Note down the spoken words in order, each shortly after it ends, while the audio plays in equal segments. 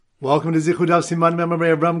Welcome to Zichud Daf Siman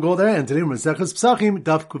Memorei Avram Golder, and today we're Mesechus Pesachim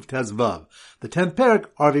Daf Kuf Tez Vav, the 10th parak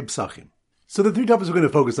Arvei Pesachim. So the three topics we're going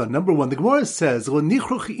to focus on. Number one, the Gemara says, "Lo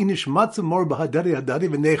nichruch inish matzah mor b'hadari hadari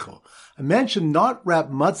v'necho." A man should not wrap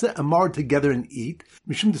matzah and mar together and eat.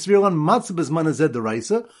 Mishum desvirlan matzah bezman hazeh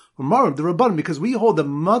deraisa, or mar d'Rabbanan, because we hold that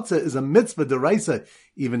matzah is a mitzvah deraisa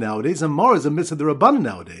even nowadays, and mar is a mitzvah d'Rabbanan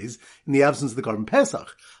nowadays in the absence of the Korban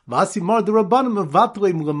Pesach. V'asi mar d'Rabbanan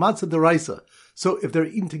mevatlei l'matzah deraisa. So if they're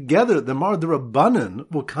eaten together, the Mar D'Rabbanan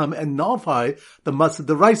will come and nullify the matzah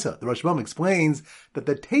d'oraisa. The Rashbam explains that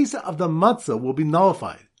the taste of the matzah will be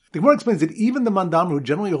nullified. The Gemara explains that even the Mandam who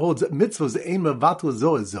generally holds mitzvahs ein mevatel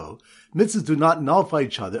zo zo, mitzvahs do not nullify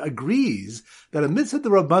each other, agrees that a mitzvah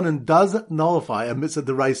d'Rabbanan does nullify a mitzvah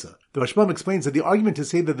d'oraisa. The Rashbam explains that the argument to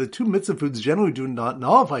say that the two mitzvah foods generally do not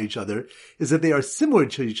nullify each other is that they are similar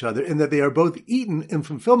to each other in that they are both eaten in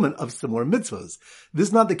fulfillment of similar mitzvahs. This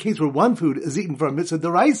is not the case where one food is eaten for a mitzvah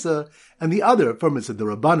d'oraisa and the other for a mitzvah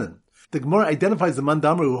d'Rabbanan. The Gemara identifies the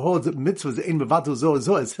Mandamar who holds mitzvahs ein mevatel zo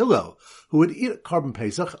zo as Hillel, who would eat Korban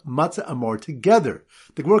Pesach, matzah and mar together.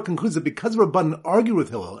 The Gemara concludes that because Rabbanan argued with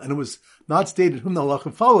Hillel, and it was not stated whom the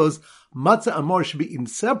halacha follows, matzah and mar should be eaten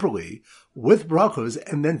separately, with brachos,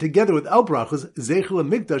 and then together without brachos, zeichel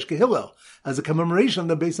and migdash kehillel, as a commemoration of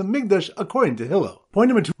the base of migdash, according to Hillel. Point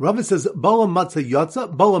number two, Rava says, bala matzah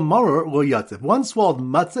yatza, bala maror lo yatza. If one swallowed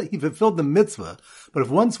matzah, he fulfilled the mitzvah, but if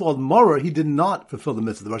one swallowed maror, he did not fulfill the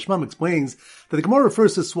mitzvah. The Rashbam explains that the Gemara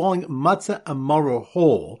refers to swallowing matzah and maror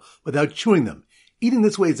whole, without chewing them. Eating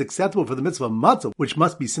this way is acceptable for the mitzvah of matzah, which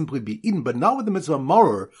must be simply be eaten, but not with the mitzvah of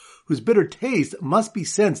maror, whose bitter taste must be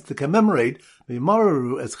sensed to commemorate the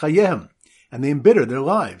maroru as chayehem, and they embitter their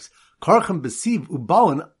lives. Karchem besiv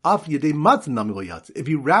ubalan af yedei matzah namilo yatz. If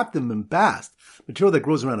you wrap them in bast, material that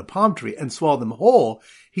grows around a palm tree, and swallow them whole,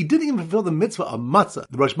 he didn't even fulfill the mitzvah of matzah.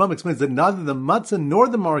 The Rashbam explains that neither the matzah nor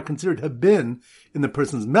the mar are considered to have been in the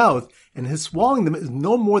person's mouth, and his swallowing them is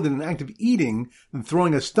no more than an act of eating than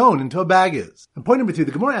throwing a stone into a bag is. And point number two,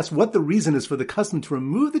 the Gemara asks what the reason is for the custom to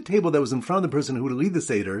remove the table that was in front of the person who would lead the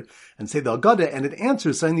Seder and say the Haggadah, and it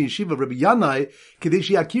answers, citing the yeshiva of Rabbi Yanai,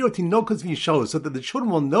 Kadeshi Akiro Tinokas V'Yishalo, so that the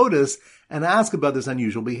children will notice and ask about this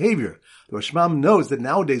unusual behavior. The Rashbam knows that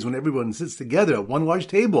nowadays when everyone sits together at one large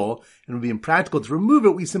table, and it would be impractical to remove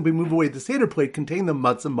it, we simply move away the Seder plate containing the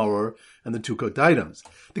matzah, maror, and the two cooked items.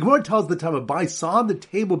 The Gemara tells the time Abai saw the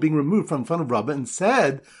table being removed from in front of Rabbah and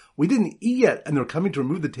said, "We didn't eat yet, and they're coming to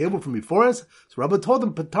remove the table from before us." So Rabbah told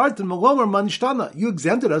them, "Patartan malomar manishtana." You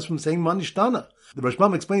exempted us from saying manishtana. The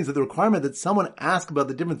Rashbam explains that the requirement that someone ask about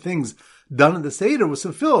the different things done in the Seder was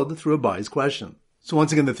fulfilled through Abai's question. So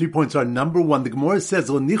once again, the 3 points are, number one, the Gemara says,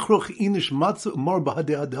 "Lo nichruch inish matzah umar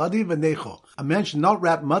b'hadadi v'necho." A man should not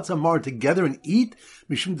wrap matzah and mar together and eat,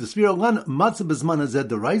 mishum desvir lan matzah bezman hazeh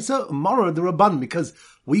deraisa, umar d'Rabbanan, because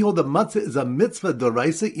we hold that matzah is a mitzvah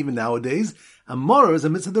deraisa even nowadays, and mar is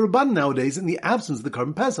a mitzvah d'Rabbanan nowadays in the absence of the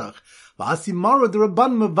Korban Pesach. V'asi mar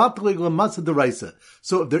d'Rabbanan mevatlei l'matzah deraisa.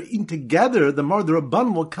 So if they're eaten together, the mar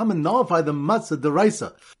d'Rabbanan will come and nullify the matzah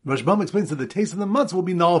deraisa. Rashbam explains that the taste of the matzah will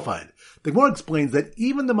be nullified. The Gemara explains that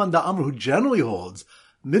even the Manda Amr, who generally holds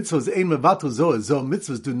mitzvahs ein mevatel zo zo,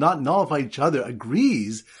 mitzvahs do not nullify each other,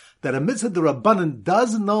 agrees that a mitzvah d'Rabbanan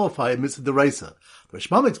does nullify a mitzvah d'oraisa. The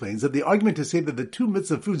Rashbam explains that the argument to say that the two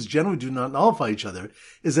mitzvah foods generally do not nullify each other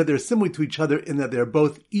is that they're similar to each other in that they are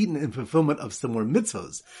both eaten in fulfillment of similar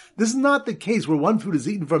mitzvahs. This is not the case where one food is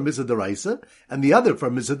eaten for a mitzvah d'oraisa and the other for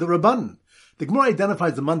a mitzvah d'Rabbanan. The Gemara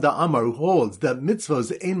identifies the Manda Amar who holds that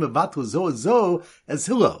mitzvahs ein mevatel zo zo as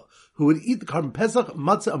Hillel, who would eat the Korban Pesach,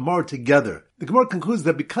 matzah, and mar together. The Gemara concludes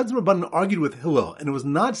that because the Rabbanan argued with Hillel, and it was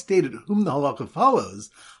not stated whom the halacha follows,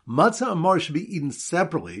 matzah and mar should be eaten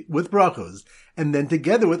separately, with brachos, and then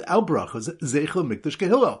together without brachos, zeichel mikdash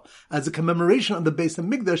kehillel, as a commemoration of the base of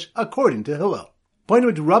Migdash, according to Hillel. Point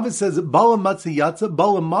number two, Rava says, bala matzah yatza,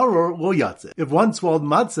 bala maror lo yatza. If one swallowed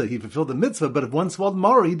matzah, he fulfilled the mitzvah, but if one swallowed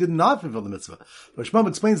maror, he did not fulfill the mitzvah. Rashbam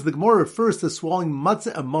explains that the Gemara refers to swallowing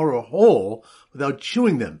matzah and maror whole, without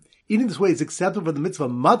chewing them. Eating this way is acceptable for the mitzvah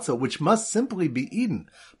of matzah, which must simply be eaten,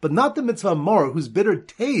 but not the mitzvah of maror, whose bitter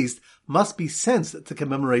taste must be sensed to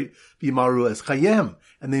commemorate v'yimaru es chayem,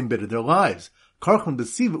 and they embitter their lives. Karchem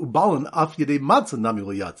besiv ubalan af yedei matzah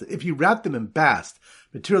namilo yatza. If you wrap them in bast,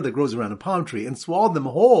 material that grows around a palm tree, and swallowed them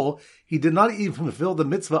whole, he did not even fulfill the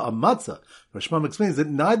mitzvah of matzah. Rashbam explains that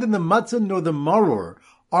neither the matzah nor the maror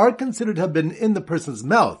are considered to have been in the person's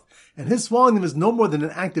mouth, and his swallowing them is no more than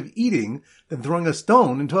an act of eating than throwing a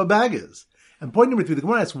stone into a bag is. And point number 3, the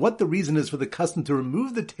Gemara asks what the reason is for the custom to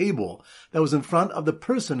remove the table that was in front of the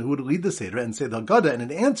person who would lead the Seder and say the Haggadah, and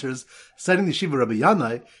it answers, citing the Shiva Rabbi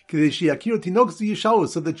Yanai,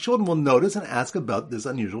 so that children will notice and ask about this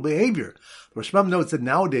unusual behavior. The Rashbam notes that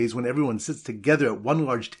nowadays when everyone sits together at one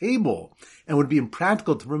large table and would be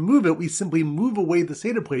impractical to remove it, we simply move away the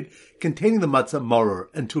Seder plate containing the matzah, maror,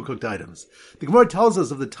 and 2 cooked items. The Gemara tells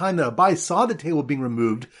us of the time that Abai saw the table being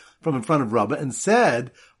removed from in front of Rabbah and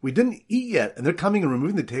said, we didn't eat yet, and they're coming and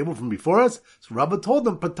removing the table from before us. So Rabbah told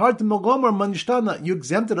them, Patartim Melgomar Manishtana, you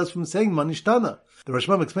exempted us from saying Manishtana. The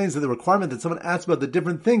Rashbam explains that the requirement that someone asked about the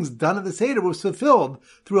different things done at the Seder was fulfilled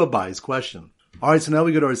through Abai's question. Alright, so now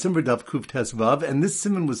we go to our Simon Daf Kuf Tes Vav, and this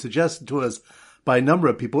Simon was suggested to us by a number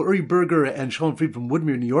of people. Uri Berger and Shalom Fried from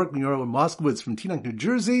Woodmere, New York, Moskowitz from Teaneck, New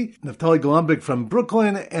Jersey, Naftali Golombek from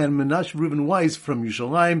Brooklyn, and Menashe Reuven Weiss from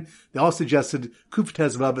Yerushalayim. They all suggested Kuf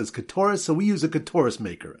Tes Vav as Ketoris, so we use a Ketoris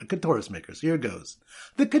maker. So here goes.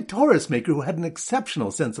 The Ketoris maker, who had an exceptional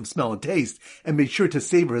sense of smell and taste, and made sure to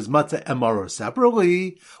savor his matzah and maror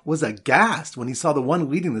separately, was aghast when he saw the one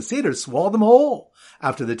leading the Seder swallow them whole,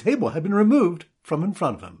 after the table had been removed from in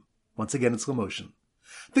front of him. Once again in slow motion.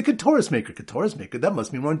 The Ketoris maker, that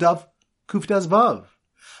must mean we're on Daf Kuf Tes Vav.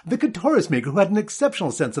 The Ketoris maker, who had an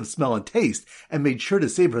exceptional sense of smell and taste, and made sure to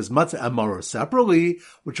savor his matzah and maror separately,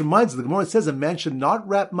 which reminds us, the Gemara says a man should not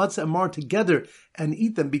wrap matzah and maror together and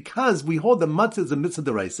eat them, because we hold that matzah is a mitzvah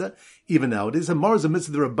deraisa, even nowadays, and maror is a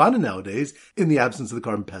mitzvah derabbanan nowadays, in the absence of the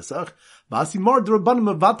Karban Pesach.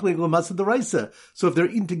 So if they're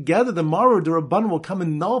eaten together, the maror derabbanan will come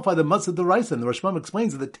and nullify the matzah deraisa, and the Rashbam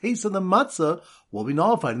explains that the taste of the matzah will be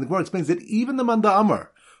nullified, and the Gemara explains that even the Manda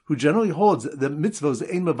Amar, who generally holds that mitzvahs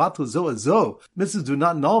ein mevatel zo as zo, mitzvahs do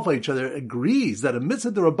not nullify each other, agrees that a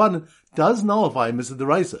mitzvah derabbanan does nullify a mitzvah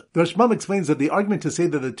deraisa. The Rashbam explains that the argument to say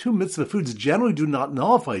that the two mitzvah foods generally do not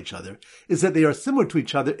nullify each other is that they are similar to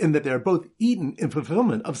each other in that they are both eaten in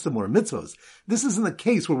fulfillment of similar mitzvahs. This isn't the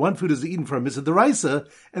case where one food is eaten for a mitzvah deraisa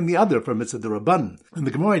and the other for a mitzvah derabbanan. And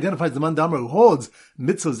the Gemara identifies the Mandamar who holds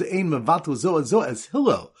mitzvahs ein mevatel zo as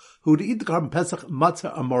Hillel, who would eat the Karban Pesach,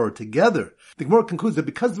 matzah, and maror together. The Gemara concludes that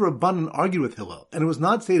because the Rabbanan argued with Hillel, and it was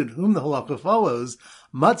not stated whom the halacha follows,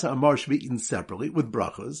 matzah and maror should be eaten separately with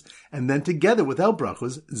brachos, and then together without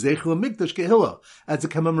brachos, zeichel mikdash kehillel, as a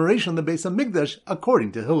commemoration of the Beis HaMikdash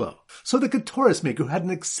according to Hillel. So the Ketoris maker, who had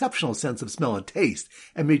an exceptional sense of smell and taste,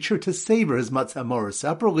 and made sure to savor his matzah and maror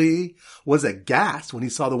separately, was aghast when he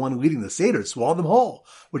saw the one leading the Seder swallow them whole,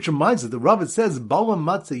 which reminds us the Rav says, bala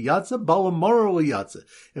matzah yatza, bala maror yatza.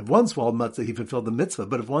 If one swallowed matzah, he fulfilled the mitzvah,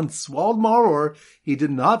 but if one swallowed maror, he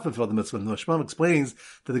did not fulfill the mitzvah. And the Rashbam explains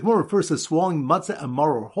that the Gemara refers to swallowing matzah and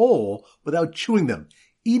maror whole without chewing them.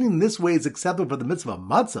 Eating this way is acceptable for the mitzvah of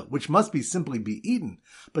matzah, which must be simply be eaten,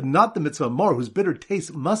 but not the mitzvah of maror, whose bitter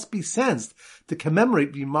taste must be sensed to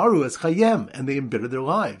commemorate Vimaru as chayem, and they embitter their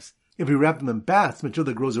lives. If we wrap them in baths, material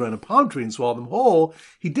that grows around a palm tree, and swallow them whole,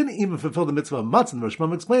 he didn't even fulfill the mitzvah of matzah. And the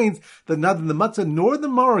Rashbam explains that neither the matzah nor the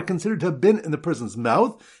maror are considered to have been in the person's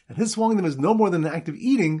mouth, and his swallowing them is no more than an act of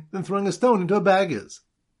eating than throwing a stone into a bag is.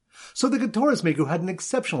 So the Ketoris maker, who had an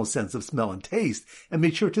exceptional sense of smell and taste, and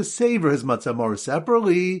made sure to savor his matzah maror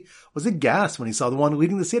separately, was aghast when he saw the one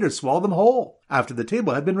leading the Seder swallow them whole, after the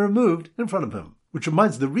table had been removed in front of him. Which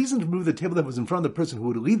reminds the reason to remove the table that was in front of the person who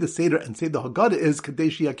would lead the Seder and say the Haggadah is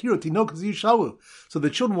Kadeshi Akiro Tinokas Yishawu, so the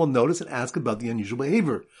children will notice and ask about the unusual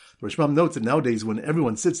behavior. The Rashbam notes that nowadays when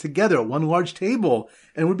everyone sits together at one large table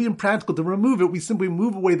and it would be impractical to remove it, we simply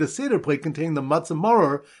move away the Seder plate containing the matzah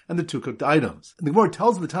maror and the 2 cooked items. And the Gemara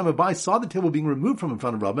tells at the time Abai saw the table being removed from in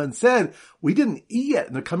front of Rabbah and said, we didn't eat yet,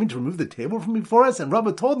 and they're coming to remove the table from before us. And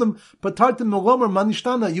Rabbah told them, Patartim Melomer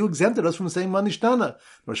Manishtana, you exempted us from saying Manishtana.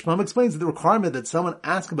 The Rashbam explains that the requirement that someone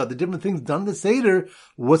ask about the different things done in the Seder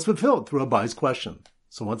was fulfilled through Abai's question.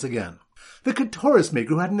 So once again, the Ketoris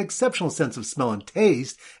maker, who had an exceptional sense of smell and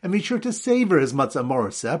taste, and made sure to savor his matzah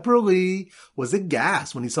maror separately, was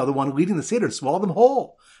aghast when he saw the one leading the Seder swallow them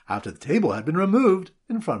whole, after the table had been removed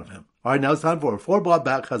in front of him. Alright, now it's time for a 4-block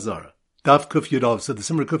back Chazara. Daf Kuf Yudov. So the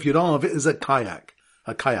Simra Kuf Yudov is a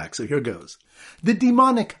kayak. So here goes. The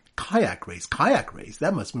demonic kayak race,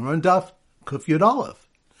 that must be on Daf Kuf Yudov.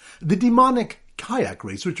 The demonic kayak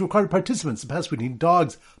race, which required participants to pass between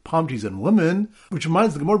dogs, palm trees, and women, which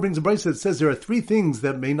reminds the Gemara brings a brayso that says there are 3 things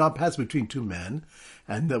that may not pass between 2 men,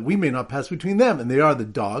 and that we may not pass between them, and they are the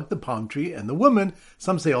dog, the palm tree, and the woman.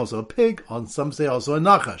 Some say also a pig, and some say also a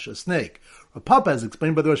nachash, a snake. Rapapa, as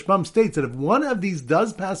explained by the Rashbam, states that if one of these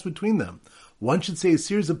does pass between them, one should say a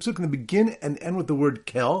series of psukim that begin and end with the word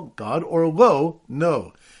kel, God, or lo,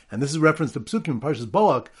 no. And this is a reference to psukim in Parshas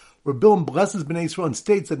Balak, where Bilam blesses Bnei Yisrael and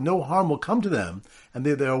states that no harm will come to them, and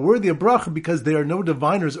they are worthy of bracha because there are no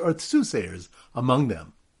diviners or soothsayers among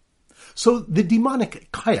them. So the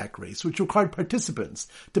demonic kayak race, which required participants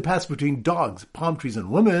to pass between dogs, palm trees,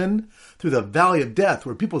 and women, through the valley of death,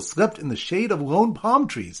 where people slept in the shade of lone palm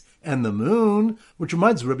trees, and the moon, which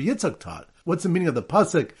reminds Rabbi Yitzchak taught. What's the meaning of the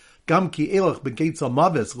pasuk? Gam ki elach begates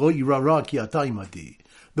maves lo yirara ki ata imadi.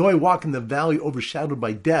 Though I walk in the valley overshadowed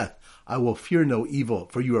by death, I will fear no evil,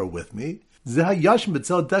 for you are with me. This is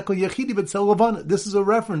a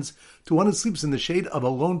reference to one who sleeps in the shade of a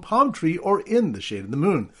lone palm tree or in the shade of the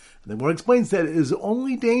moon. And the Gemara explains that it is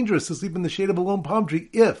only dangerous to sleep in the shade of a lone palm tree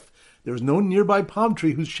if there is no nearby palm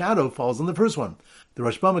tree whose shadow falls on the first one. The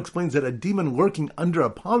Rashbam explains that a demon lurking under a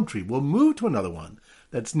palm tree will move to another one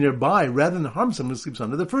that's nearby rather than harm someone who sleeps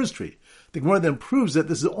under the first tree. The Gemara then proves that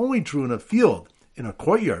this is only true in a field. In a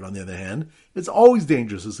courtyard, on the other hand, it's always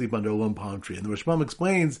dangerous to sleep under a lone palm tree. And the Rashbam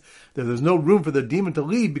explains that there's no room for the demon to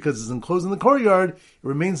leave because it's enclosed in the courtyard, it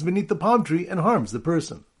remains beneath the palm tree and harms the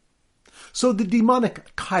person. So the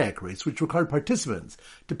demonic kayak race, which required participants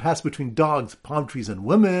to pass between dogs, palm trees, and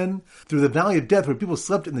women, through the valley of death where people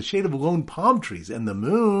slept in the shade of lone palm trees and the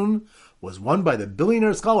moon, was won by the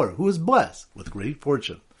billionaire scholar who was blessed with great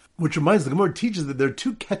fortune. Which reminds, the Gemara teaches that there are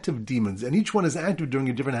two ketiv demons, and each one is active during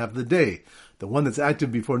a different half of the day. The one that's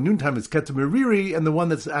active before noontime is ketiv meriri, and the one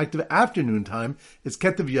that's active after noontime is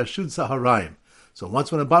ketiv yashud saharayim. So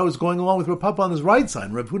once when Abai was going along with Rav Papa on his right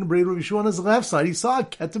side, Rav Huna Brei Rav Yeshua on his left side, he saw a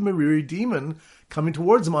ketiv meriri demon coming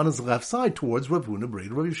towards him on his left side, towards Rav Huna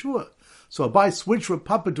Brei Rav Yeshua. So Abai switched Rav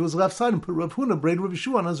Papa to his left side and put Rav Huna Brei Rav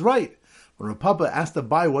Yeshua on his right. When Rav Papa asked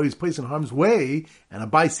Abai why he was placed in harm's way,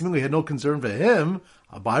 and Abai seemingly had no concern for him,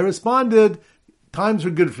 Abai responded, times are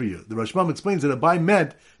good for you. The Rashbam explains that Abai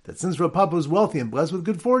meant that since Rav Papa was wealthy and blessed with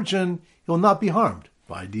good fortune, he will not be harmed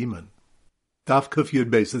by a demon. Daf Kuf Yud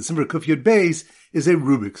Beis. So the symbol Kuf Yud Beis is a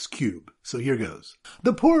Rubik's Cube. So here goes.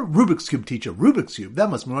 The poor Rubik's Cube teacher, Rubik's Cube, that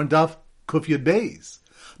must be on Daf Kuf Yud Beis.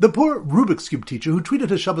 The poor Rubik's Cube teacher who treated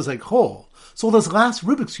his Shabbos like chol sold his last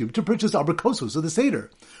Rubik's Cube to purchase abrakosos of the Seder,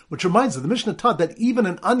 which reminds us the Mishnah taught that even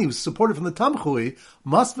an ani who's supported from the Tamchui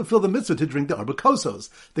must fulfill the mitzvah to drink the abrakosos.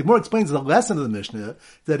 The Gemara explains in the lesson of the Mishnah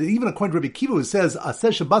that even according to Rabbi Kiva, who says,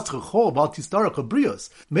 Aseh Shabbos chol val tistarach habrios,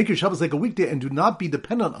 make your Shabbos like a weekday and do not be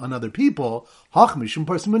dependent on other people, hach mishum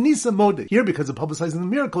parsimonisa modeh. Here, because of publicizing the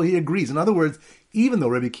miracle, he agrees. In other words, even though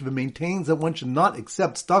Rabbi Kiva maintains that one should not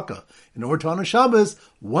accept tzedakah in order to honor Shabbos,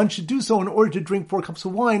 one should do so in order to drink 4 cups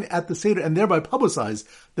of wine at the Seder and thereby publicize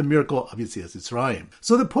the miracle of Yetzias Mitzrayim.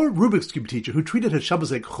 So the poor Rubik's Cube teacher who treated his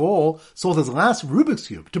Shabbos like chol sold his last Rubik's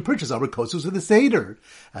Cube to purchase abrakosos for the Seder,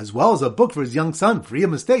 as well as a book for his young son, free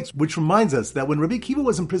of mistakes, which reminds us that when Rabbi Kiva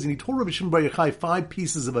was in prison, he told Rabbi Shimon Bar Yochai 5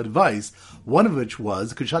 pieces of advice, one of which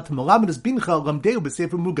was, when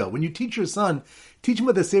you teach your son, teach him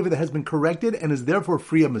with a sefer that has been corrected and is therefore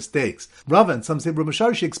free of mistakes. Rava and some say Rav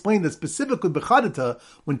Masharshi explained that specifically b'chadata,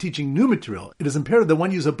 when teaching new material, it is imperative that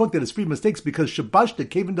one use a book that is free of mistakes because shabashta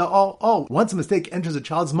kevin da all. Once a mistake enters a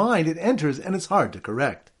child's mind, it enters and it's hard to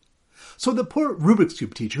correct. So the poor Rubik's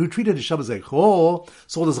Cube teacher who treated his Shabbos like chol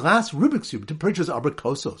sold his last Rubik's Cube to purchase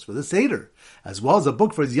abrakosos for the Seder, as well as a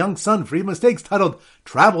book for his young son, free of mistakes, titled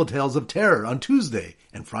Travel Tales of Terror on Tuesday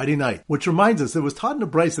and Friday night, which reminds us that it was taught in a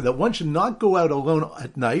brisa that one should not go out alone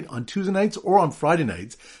at night on Tuesday nights or on Friday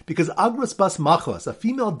nights because Agras Bas Machlas, a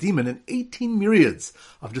female demon, and 18 myriads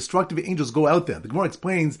of destructive angels go out there. The Gemara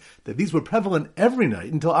explains that these were prevalent every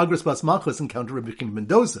night until Agras Bas Machlas encountered Rabbi Kim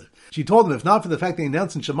Mendoza. She told him, if not for the fact they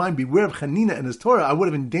announced in Shemaim, beware of Chanina and his Torah, I would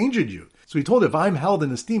have endangered you. So he told her, if I'm held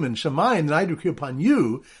in esteem in Shemaim, then I decree upon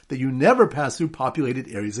you that you never pass through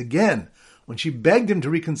populated areas again. When she begged him to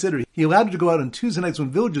reconsider, he allowed her to go out on Tuesday nights when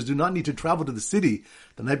villagers do not need to travel to the city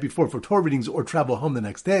the night before for Torah readings or travel home the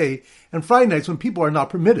next day, and Friday nights when people are not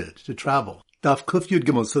permitted to travel. Daf Kuf Yud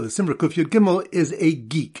Gimel. So the Simra Kuf Yud Gimel is a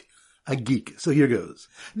geek. A geek. So here goes.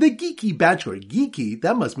 The geeky bachelor. Geeky,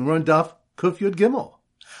 that must be on Daf Kuf Yud Gimel.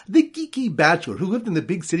 The geeky bachelor who lived in the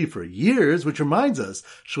big city for years, which reminds us,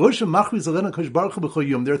 there are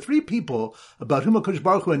 3 people about whom HaKadosh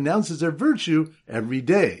Baruch Hu announces their virtue every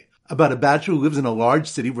day. About a bachelor who lives in a large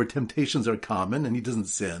city where temptations are common and he doesn't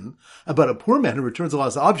sin, about a poor man who returns a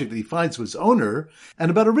lost object that he finds to his owner, and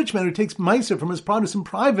about a rich man who takes meiser from his produce in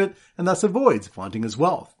private and thus avoids flaunting his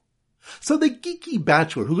wealth. So the geeky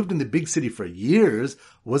bachelor who lived in the big city for years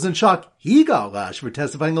wasn't shocked he got lashed for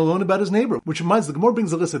testifying alone about his neighbor, which reminds the Gemara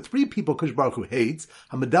brings a list of 3 people Kadosh Baruch Hu hates,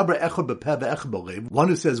 one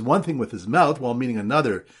who says one thing with his mouth while meaning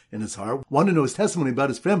another in his heart, one who knows testimony about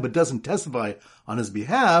his friend but doesn't testify on his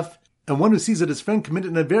behalf, and one who sees that his friend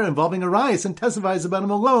committed an affair involving a rice and testifies about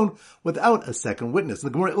him alone without a second witness.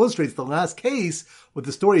 And the Gemara illustrates the last case with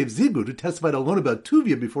the story of Zigud, who testified alone about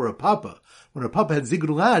Tuvia before her papa. When her papa had Zigud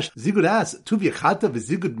lash, Zigud asked, Tuvia chata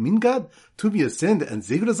v'Zigud mingad? Tuvia sinned and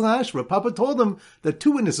Zigud is lash? Her papa told him that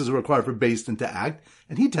 2 witnesses are required for Beis Din to act,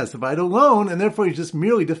 and he testified alone, and therefore he's just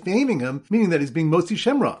merely defaming him, meaning that he's being Motzi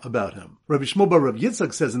Shemra about him. Rabbi Shmuel bar Rav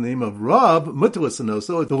Yitzchak says in the name of Rav, Mutalas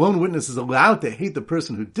Anoso, the lone witness is allowed to hate the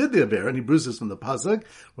person who did the aver, and he bruises from the pasuk.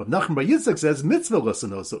 Rav Nachman bar Yitzchak says mitzvah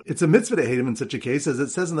lasanoso. It's a mitzvah to hate him in such a case, as it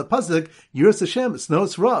says in the pasuk, Yiras Hashem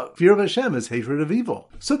snos ra. Fear of Hashem is hatred of evil.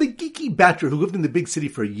 So the geeky batcher who lived in the big city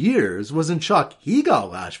for years was in shock. He got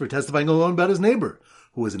lashed for testifying alone about his neighbor,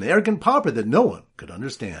 who was an arrogant pauper that no one could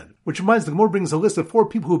understand. Which reminds, the Gemara brings a list of 4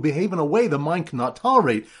 people who behave in a way the mind cannot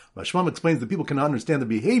tolerate. Rashbam explains that people cannot understand the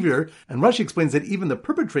behavior, and Rashi explains that even the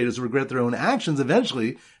perpetrators regret their own actions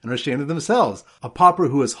eventually and are ashamed of themselves. A pauper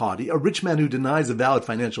who is haughty, a rich man who denies a valid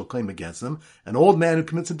financial claim against them, an old man who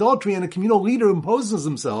commits adultery, and a communal leader who imposes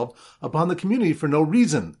himself upon the community for no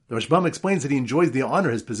reason. The Rashbam explains that he enjoys the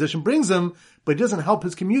honor his position brings him, but he doesn't help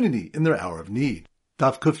his community in their hour of need.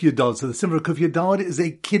 Daf Kuf Yudal. So the symbol of Kuf Yudal is a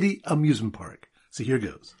kiddie amusement park. So here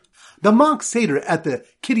goes. The mock Seder at the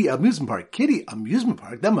kiddie amusement park. Kiddie amusement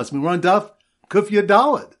park? That must be on Daf Kuf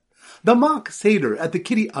Yudal. The mock Seder at the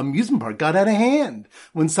kiddie amusement park got out of hand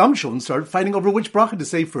when some children started fighting over which bracha to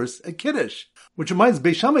say first at Kiddush. Which reminds,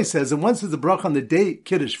 Beis Shammai says that one says the bracha on the day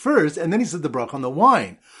Kiddush first, and then he says the bracha on the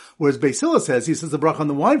wine. Whereas Beis Hillel says he says the bracha on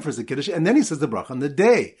the wine first at Kiddush, and then he says the bracha on the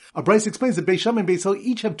day. Bryce explains that Beis Shammai and Beis Hillel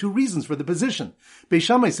each have 2 reasons for the position. Beis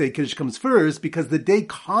Shammai say Kiddush comes first because the day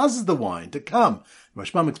causes the wine to come.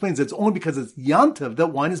 Rashbam explains that it's only because it's Yantav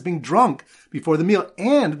that wine is being drunk before the meal,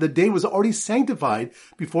 and the day was already sanctified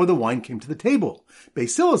before the wine came to the table.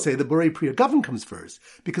 Beis Hillel say the Borei Pri Hagafen comes first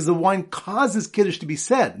because the wine causes Kiddush to be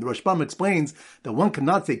said. The Rashbam explains that one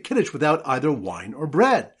cannot say Kiddush without either wine or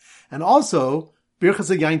bread. And also,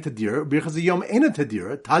 Birchas Yain Tadir, Birchas Yom Ena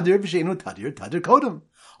Tadir, Tadir V'Sheinu Tadir, Tadir Kodem.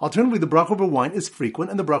 Alternatively, the bracha over wine is frequent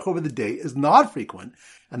and the bracha over the day is not frequent.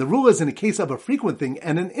 And the rule is in a case of a frequent thing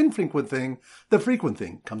and an infrequent thing, the frequent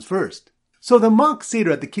thing comes first. So the mock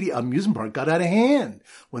Seder at the kiddie amusement park got out of hand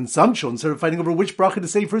when some children started fighting over which bracha to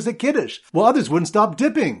say first at Kiddush, while others wouldn't stop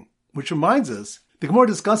dipping. Which reminds us, the Gemara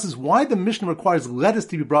discusses why the Mishnah requires lettuce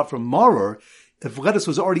to be brought from Maror if lettuce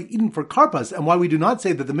was already eaten for karpas, and why we do not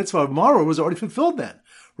say that the mitzvah of Maror was already fulfilled then.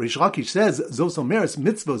 Reish Lakish says, Zos Omeres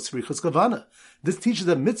mitzvos tzrichas kavana. This teaches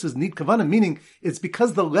that mitzvahs need kavana, meaning it's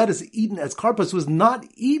because the lettuce eaten as karpas was not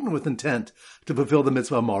eaten with intent to fulfill the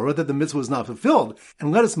mitzvah of Maror that the mitzvah was not fulfilled,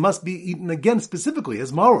 and lettuce must be eaten again specifically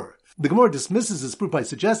as Maror. The Gemara dismisses this proof by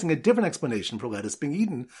suggesting a different explanation for lettuce being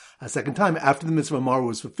eaten a second time after the mitzvah of Maror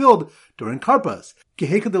was fulfilled during karpas,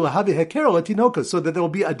 so that there will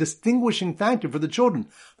be a distinguishing factor for the children.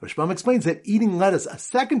 The Rashbam explains that eating lettuce a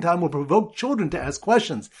second time will provoke children to ask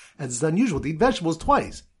questions, as it's unusual to eat vegetables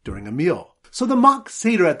twice during a meal. So the mock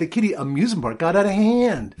Seder at the kiddie amusement park got out of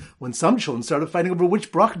hand when some children started fighting over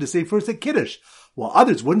which bracha to say first at Kiddush, while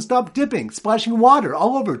others wouldn't stop dipping, splashing water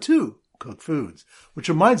all over too. Cooked foods. Which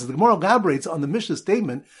reminds us, the Gemara elaborates on the Mishnah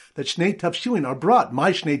statement that Shnei Tafshilin are brought.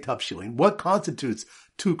 My Shnei Tafshilin, what constitutes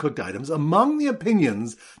 2 cooked items? Among the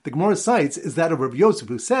opinions the Gemara cites is that of Rav Yosef,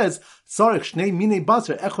 who says, Sarech Shnei Minei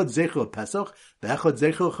Basar Echad Zeichel Pesach, Ve'echad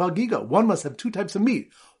Zeichel Chagiga. One must have 2 types of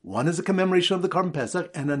meat. One is a commemoration of the Karban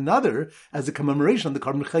Pesach, and another as a commemoration of the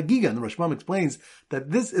Karban Chagiga. And the Rashbam explains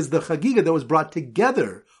that this is the Chagiga that was brought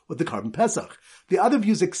together with the Karban Pesach. The other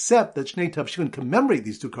views accept that Shnei Tavshilin commemorate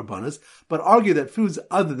these 2 karbanas, but argue that foods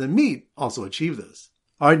other than meat also achieve this.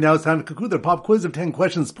 Alright, now it's time to conclude our pop quiz of 10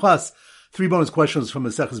 questions plus 3 bonus questions from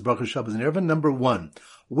Maseches Brachos Shabbos and Eruvin. Number 1.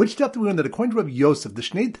 Which daf do we learn that according to Rav Yosef, the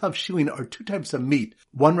Shnei Tavshilin are 2 types of meat,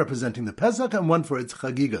 one representing the Pesach and one for its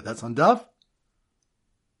Chagiga? That's on daf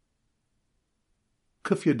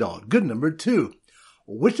Kuf Yadal. Good. Number 2.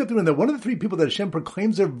 Which daf do we learn that one of the 3 people that Hashem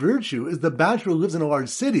proclaims their virtue is the bachelor who lives in a large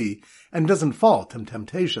city and doesn't fall to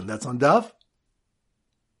temptation? That's on daf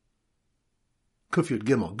Kuf Yud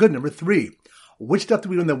Gimel. Good. Number 3. Which daf do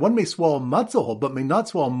we learn that one may swallow matzah whole but may not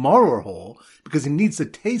swallow maror whole because he needs to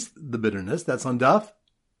taste the bitterness? That's on daf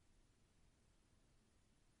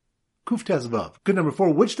Kuf Tezvav. Good. Number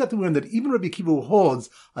 4. Which daf do we learn that even Rabbi Akiva, who holds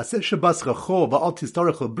Aseh Shabbos Chachol Va'al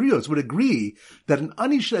Tistarech Lebrios, would agree that an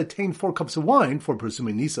ani should attain 4 cups of wine for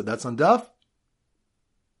pursuing Nisa? That's on daf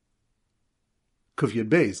Kuf Yud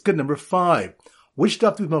Beis. Good. Number 5. Which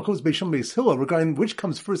daf do we Malchus Beis Shammai Beis Hillel regarding which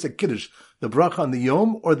comes first at Kiddush, the bracha on the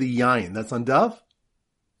Yom or the Yain? That's on daf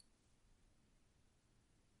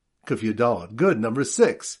Kuf Yud Daled. Good. Number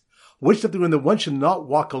 6. Which daf do we learn that one should not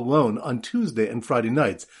walk alone on Tuesday and Friday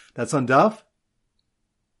nights? That's on daf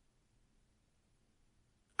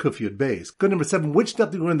Kuf Yud Beis. Good. Number 7. Which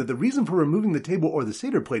daf do we learn that the reason for removing the table or the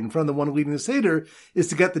Seder plate in front of the one leading the Seder is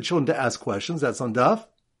to get the children to ask questions? That's on daf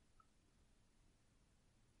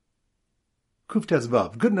Kuf Tes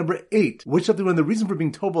Vav. Good. Number 8. Which daf do we learn the reason for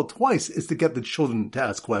being tovel twice is to get the children to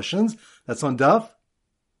ask questions? That's on daf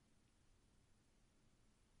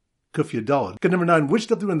Kuf Yud Daled. Good. Number 9. Which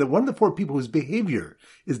daf do we learn that one of the 4 people whose behavior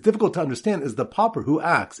is difficult to understand is the pauper who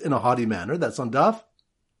acts in a haughty manner? That's on daf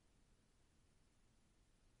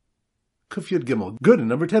Kuf Yud Gimel. Good. And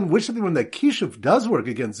number 10, which of the one that Kishuv does work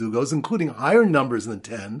against Zugos, including higher numbers than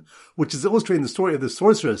 10, which is illustrating the story of the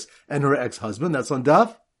sorceress and her ex-husband? That's on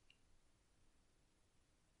daf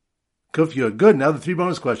Kuf Yud. Good. Now the 3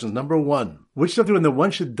 bonus questions. Number 1, which of the one that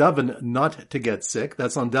one should daven not to get sick?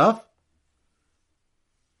 That's on daf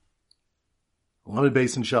Lamed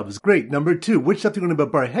Beis and Shabbos. Great. Number 2, which daf do we learn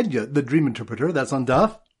about Bar Hedya, the dream interpreter? That's on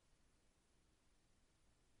daf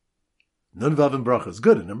Nun Vav and Brachas.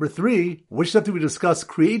 Good. And number 3, which daf do we discuss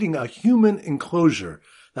creating a human enclosure?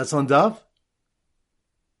 That's on daf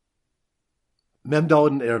Mem Daled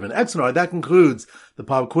and Erevin. Excellent. All right, that concludes the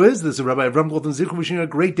pop quiz. This is Rabbi Avram Golden Zichur wishing you a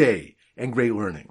great day and great learning.